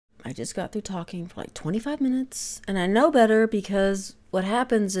I just got through talking for like 25 minutes, and I know better because what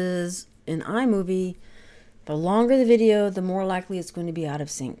happens is in iMovie, the longer the video, the more likely it's going to be out of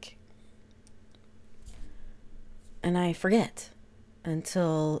sync. And I forget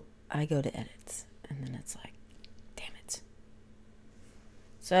until I go to edit, and then it's like, damn it.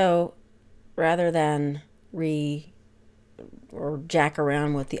 So rather than jack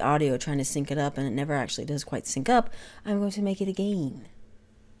around with the audio trying to sync it up, and it never actually does quite sync up, I'm going to make it again.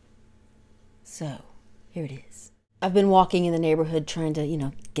 So here it is. I've been walking in the neighborhood trying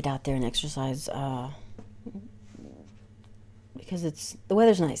to, get out there and exercise because the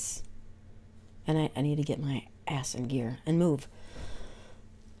weather's nice, and I need to get my ass in gear and move.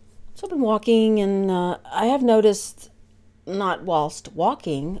 So I've been walking, and I have noticed, not whilst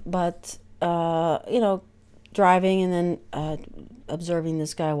walking, but driving and then observing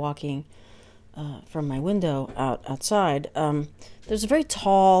this guy walking from my window outside. There's a very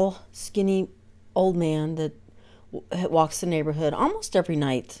tall, skinny old man that walks the neighborhood almost every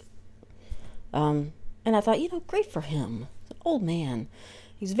night. And I thought, great for him. He's an old man.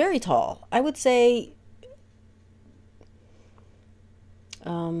 He's very tall. I would say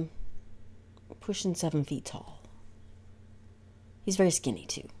pushing 7 feet tall. He's very skinny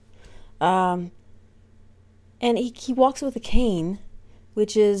too. And he walks with a cane,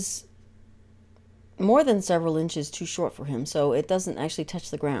 which is more than several inches too short for him, so it doesn't actually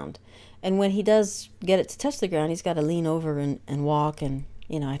touch the ground. And when he does get it to touch the ground, he's got to lean over and walk. And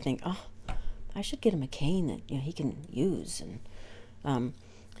I think, oh, I should get him a cane that he can use. And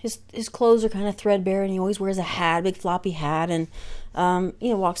his clothes are kind of threadbare, and he always wears a hat, big floppy hat, and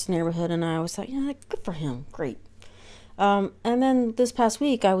walks the neighborhood. And I always thought, good for him, great. And then this past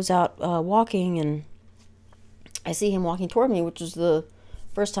week, I was out walking, and I see him walking toward me, which was the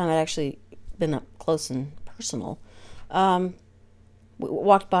first time I'd actually been up close and personal.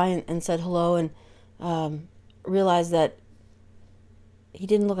 Walked by and said hello, and realized that he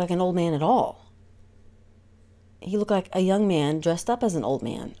didn't look like an old man at all. He looked like a young man dressed up as an old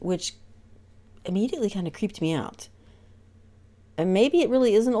man, which immediately kind of creeped me out. And maybe it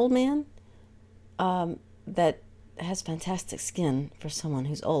really is an old man that has fantastic skin for someone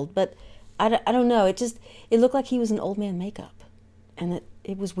who's old, but I don't know. It looked like he was in old man makeup, and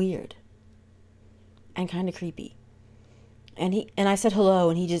it was weird and kind of creepy. And I said hello,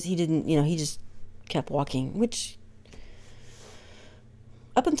 and he didn't, he just kept walking, which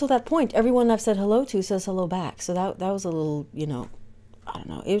up until that point, everyone I've said hello to says hello back. So that was a little, I don't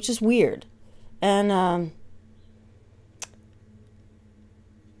know. It was just weird. And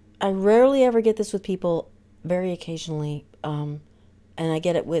I rarely ever get this with people, very occasionally. And I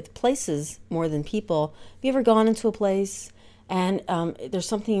get it with places more than people. Have you ever gone into a place and there's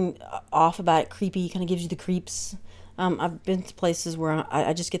something off about it, creepy, kind of gives you the creeps? I've been to places where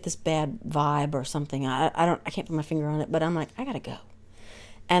I just get this bad vibe or something. I can't put my finger on it, but I'm like, I gotta go.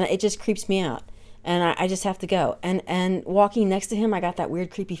 And it just creeps me out. And I just have to go. And walking next to him, I got that weird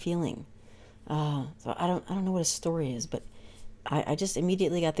creepy feeling. So I don't know what his story is, but I just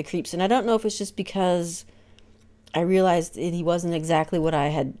immediately got the creeps. And I don't know if it's just because I realized he wasn't exactly what I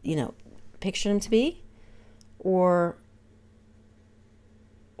had, pictured him to be, or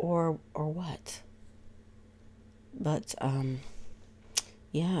what. But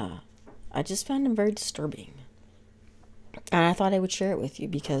yeah, I just found him very disturbing, and I thought I would share it with you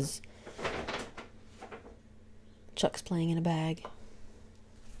because Chuck's playing in a bag.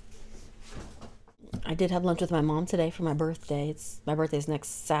 I did have lunch with my mom today for my birthday. My birthday's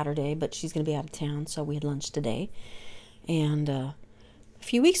next Saturday, but she's going to be out of town, so we had lunch today. And a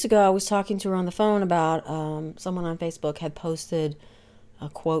few weeks ago, I was talking to her on the phone about someone on Facebook had posted a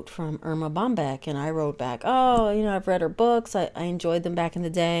quote from Erma Bombeck, and I wrote back, oh, I've read her books. I enjoyed them back in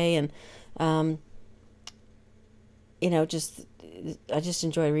the day, and I just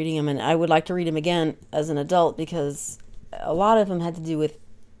enjoy reading them, and I would like to read them again as an adult because a lot of them had to do with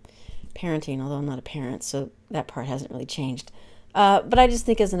parenting, although I'm not a parent, so that part hasn't really changed. But I just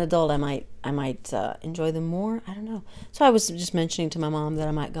think as an adult, I might enjoy them more. I don't know. So I was just mentioning to my mom that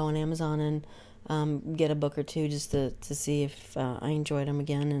I might go on Amazon and get a book or two just to see if I enjoyed them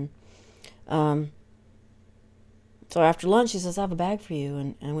again. And so after lunch, she says, I have a bag for you.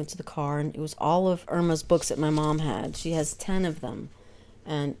 And I went to the car, and it was all of Irma's books that my mom had. She has 10 of them.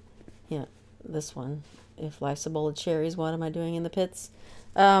 And, this one, If Life's a Bowl of Cherries, What Am I Doing in the Pits?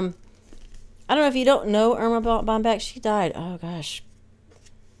 I don't know if you don't know Erma Bombeck. She died, oh gosh,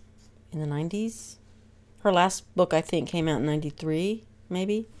 in the 90s. Her last book, I think, came out in 93,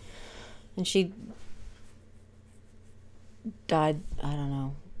 maybe. And she died, I don't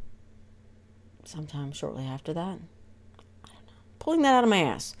know, sometime shortly after that. I don't know. pulling that out of my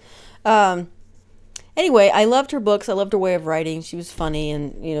ass. Anyway, I loved her books. I loved her way of writing. She was funny,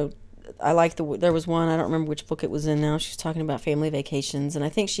 and I liked there was one, I don't remember which book it was in now. She was talking about family vacations, and I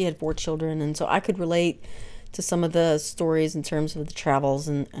think she had 4 children, and so I could relate to some of the stories in terms of the travels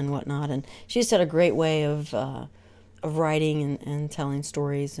and whatnot. And she just had a great way of writing and telling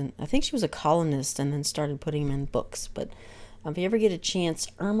stories. And I think she was a columnist and then started putting them in books. But if you ever get a chance,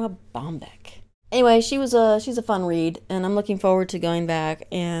 Irma Bombeck. Anyway, she's a fun read, and I'm looking forward to going back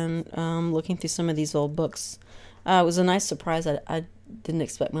and looking through some of these old books. It was a nice surprise. I didn't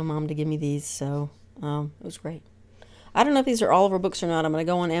expect my mom to give me these, so it was great. I don't know if these are all of her books or not. I'm going to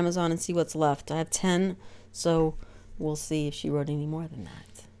go on Amazon and see what's left. I have 10, so we'll see if she wrote any more than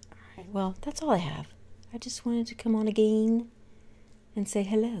that. All right, well, that's all I have. I just wanted to come on again and say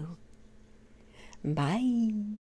hello. Bye.